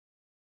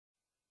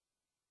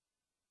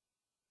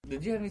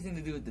Did you have anything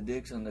to do with the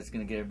dick song that's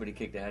going to get everybody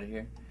kicked out of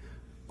here?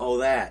 Oh,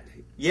 that.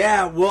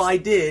 Yeah, well, I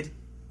did.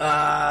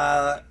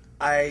 I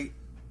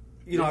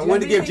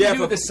wanted to give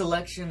Jeff the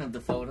selection of the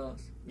photos.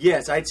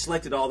 Yes, I'd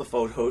selected all the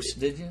photos.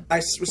 Did you?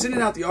 I was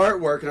sending out the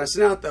artwork, and I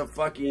sent out the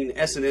fucking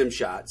S&M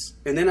shots.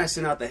 And then I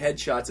sent out the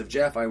headshots of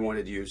Jeff I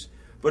wanted used.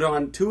 But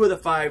on 2 of the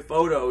 5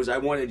 photos I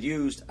wanted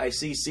used, I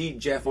CC'd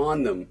Jeff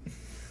on them.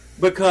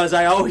 Because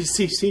I always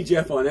CC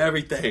Jeff on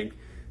everything.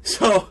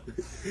 So,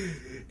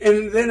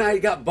 and then I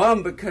got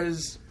bummed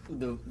because...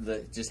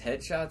 The just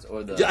headshots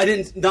or the... I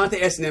didn't, not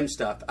the S&M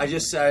stuff. I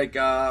just said,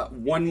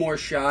 one more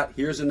shot,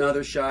 here's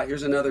another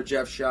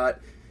Jeff shot.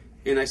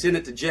 And I sent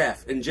it to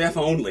Jeff, and Jeff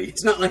only.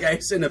 It's not like I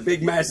sent a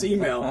big mass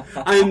email.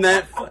 I'm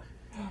that...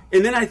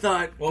 And then I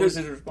thought... What was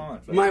his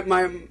response?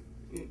 My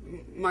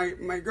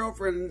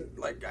girlfriend,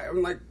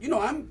 I'm like,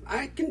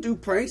 I can do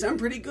pranks. I'm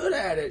pretty good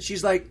at it.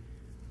 She's like,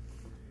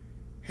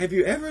 have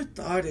you ever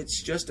thought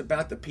it's just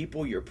about the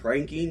people you're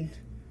pranking?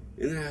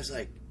 And then I was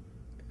like,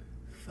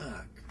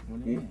 fuck.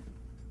 What do you mean?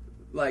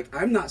 Like,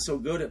 I'm not so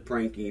good at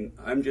pranking.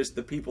 I'm just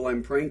the people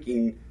I'm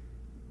pranking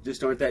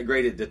just aren't that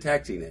great at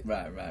detecting it.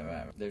 Right.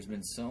 There's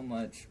been so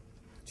much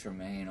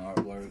Tremaine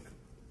artwork.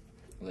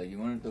 Like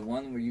the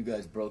one where you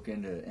guys broke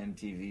into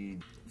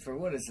MTV. For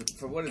what it's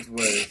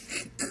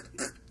worth,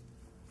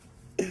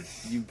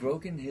 you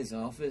broke in his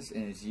office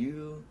and it's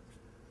you,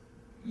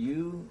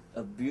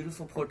 a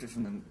beautiful portrait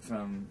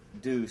from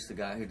Deuce, the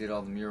guy who did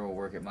all the mural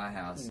work at my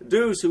house.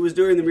 Deuce, who was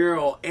doing the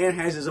mural and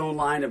has his own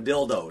line of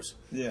dildos.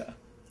 Yeah.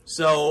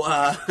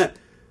 So,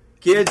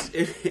 kids,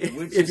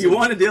 if you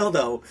want a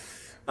dildo,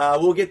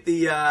 we'll get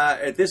the,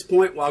 at this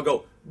point, I'll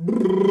go,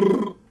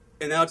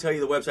 and I'll tell you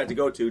the website to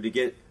go to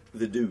get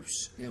the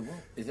Deuce. Yeah, well,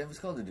 is that what's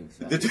called the Deuce?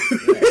 Right? The Deuce.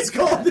 Yeah. It's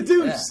called the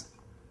Deuce. Yeah.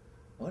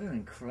 What an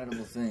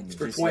incredible thing. It's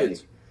for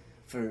twins.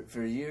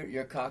 For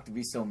your cock to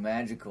be so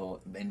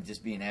magical and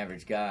just be an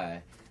average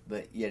guy,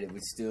 but yet it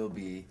would still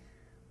be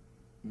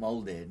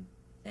molded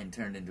and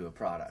turned into a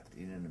product.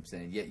 You know what I'm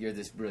saying? Yet you're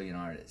this brilliant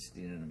artist.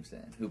 You know what I'm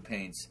saying? Who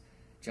paints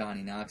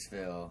Johnny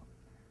Knoxville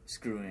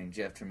screwing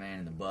Jeff Tremaine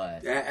in the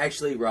butt.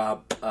 Actually,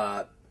 Rob,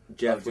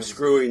 Jeff was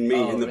screwing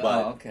me in the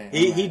butt. Oh, okay.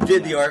 He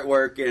did the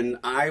artwork, and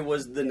I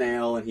was the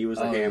nail, and he was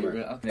the hammer.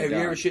 Okay, have you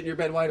ever shit in your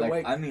bed wide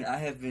awake? I mean, I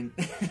have been...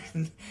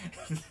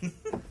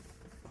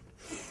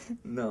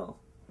 No.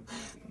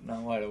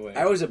 Not wide awake.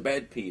 I was a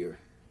bed peer.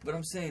 But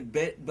I'm saying,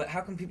 but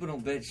how come people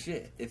don't bed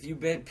shit? If you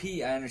bed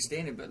pee, I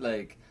understand it, but,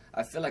 like,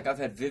 I feel like I've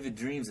had vivid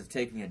dreams of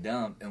taking a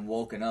dump and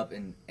woken up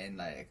and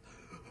like...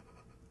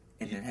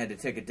 And then had to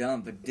take a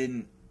dump, but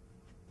didn't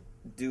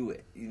do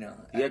it, You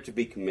have to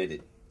be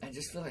committed. I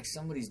just feel like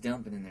somebody's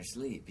dumping in their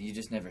sleep. You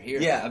just never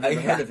hear it. I've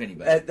never heard of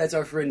anybody. That's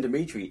our friend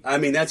Dimitri. I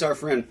mean, that's our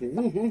friend.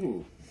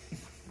 Wasn't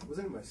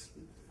in my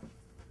sleep.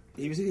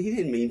 He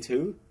didn't mean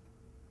to.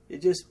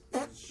 It just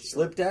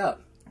slipped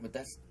out. But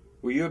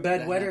Were you a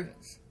bedwetter?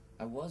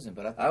 I wasn't,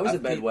 but I was a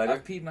bedwetter.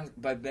 I've peed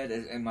my bed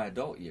in my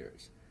adult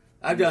years.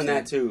 I've done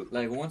that too.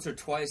 Like once or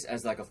twice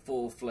as like a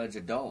full-fledged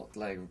adult,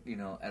 like,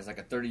 as like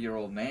a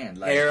 30-year-old man.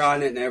 Like, hair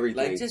on it and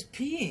everything. Like just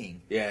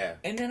peeing. Yeah.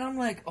 And then I'm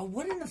like, oh,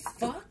 what in the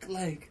fuck?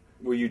 Like,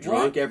 were you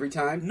drunk every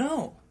time?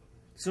 No.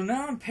 So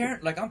now I'm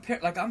paranoid.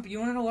 You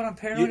want to know what I'm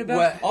paranoid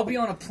about? I'll be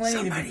on a plane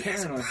and be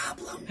paranoid.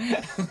 Somebody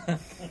has a problem.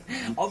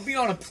 I'll be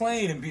on a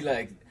plane and be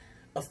like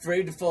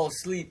afraid to fall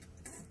asleep,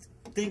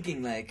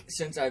 thinking like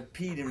since I've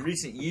peed in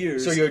recent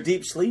years. So you're a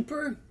deep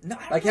sleeper? No.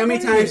 Like how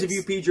many times have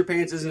you peed your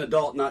pants as an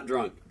adult not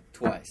drunk?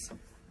 Twice.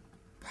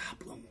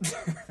 Problem.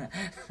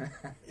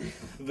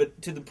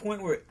 But to the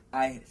point where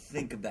I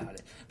think about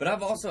it. But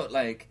I've also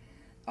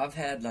I've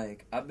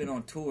been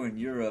on tour in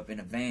Europe in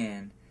a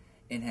van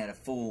and had a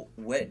full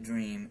wet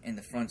dream in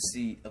the front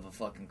seat of a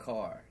fucking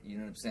car. You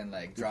know what I'm saying?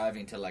 Like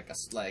driving to like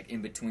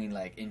in between,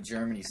 like in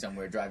Germany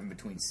somewhere, driving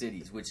between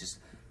cities, which is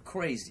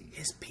crazy.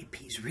 His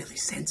pee-pee's really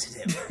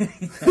sensitive.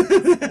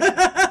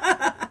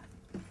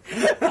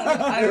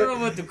 I don't know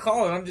what to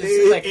call it. I'm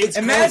just like,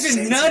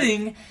 imagine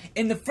nutting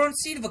in the front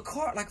seat of a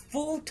car, like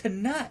full to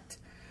nut.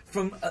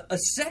 From a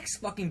sex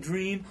fucking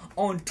dream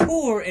on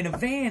tour in a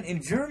van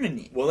in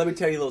Germany. Well, let me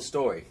tell you a little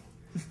story.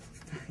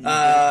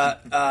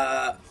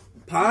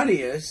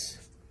 Pontius,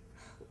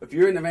 if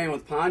you're in the van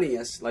with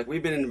Pontius, like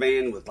we've been in the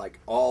van with like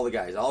all the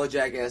guys, all the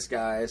Jackass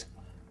guys,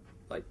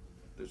 like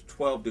there's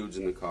 12 dudes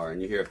in the car,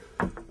 and you hear,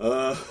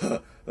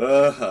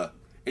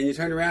 and you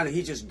turn around and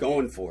he's just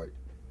going for it.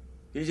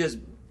 He's just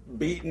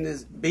beating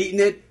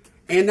it,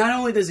 and not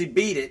only does he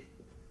beat it,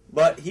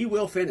 but he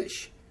will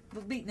finish.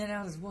 But beating it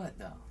out is what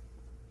though?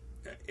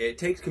 It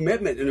takes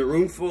commitment in a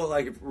room full,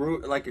 like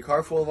a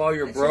car full of all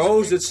your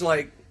bros. It's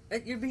like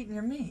you're beating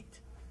your meat.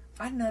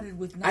 I nutted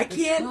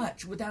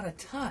without a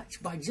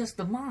touch by just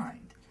the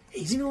mind.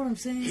 You know what I'm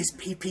saying? His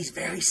pee-pee's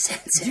very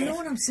sensitive. Do you know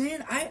what I'm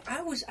saying? I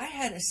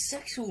had a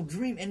sexual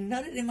dream and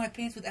nutted in my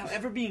pants without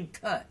ever being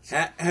touched.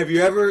 Have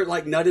you ever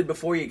like nutted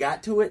before you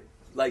got to it?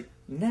 Like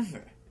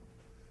never.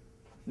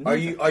 Are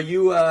you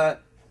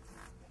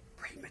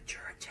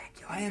premature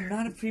ejaculator? I am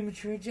not a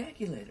premature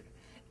ejaculator.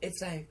 It's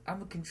like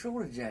I'm a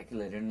controlled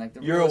ejaculator, and like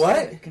you're a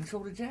what?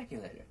 Controlled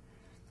ejaculator.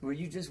 where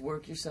you just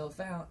work yourself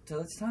out till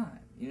it's time.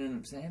 You know what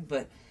I'm saying?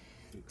 But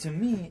to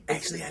me,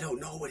 actually, I don't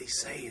know what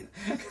he's saying.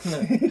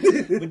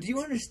 But do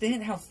you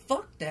understand how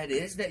fucked that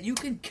is? That you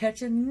can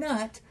catch a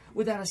nut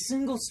without a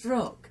single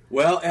stroke.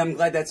 Well, I'm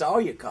glad that's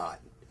all you caught.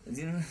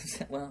 You know what I'm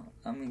saying? Well,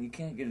 I mean, you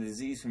can't get a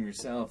disease from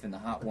yourself in the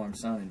hot, warm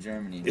sun in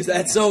Germany. Is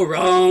that so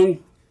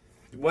wrong?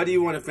 What do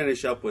you want to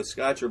finish up with,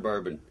 Scotch or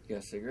bourbon? You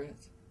got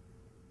cigarettes?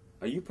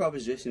 Are you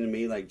propositioning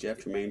me like Jeff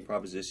Tremaine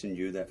propositioned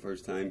you that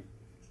first time?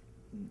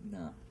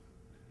 No.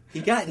 He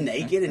got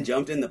naked and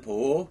jumped in the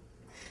pool?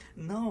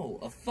 No,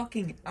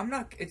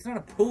 it's not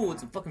a pool,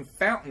 it's a fucking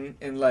fountain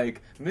in,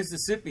 like,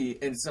 Mississippi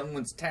in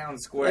someone's town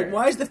square. Like,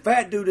 why is the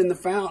fat dude in the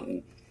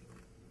fountain?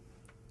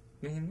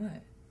 I mean,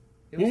 what?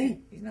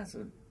 He's not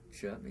so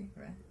chubby,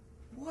 right?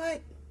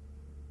 What?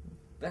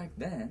 Back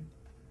then.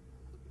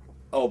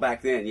 Oh,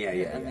 back then,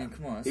 yeah. I mean,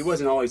 come on. He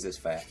wasn't always this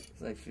fat.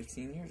 It's like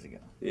 15 years ago.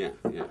 Yeah.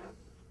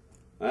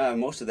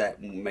 Most of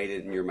that made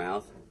it in your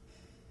mouth.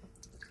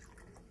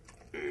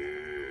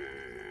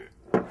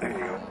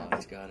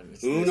 It's gotta be.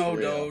 Uno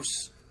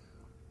dos.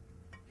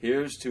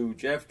 Here's to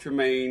Jeff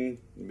Tremaine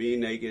being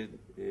naked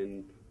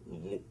and.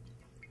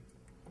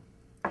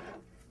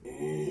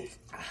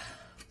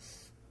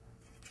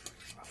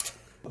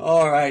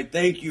 All right,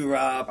 thank you,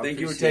 Rob. Thank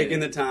you for taking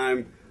the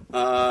time.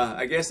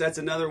 I guess that's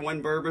another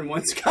one bourbon,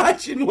 one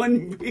Scotch, and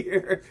one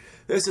beer.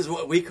 This is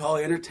what we call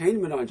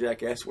entertainment on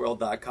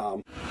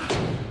JackassWorld.com.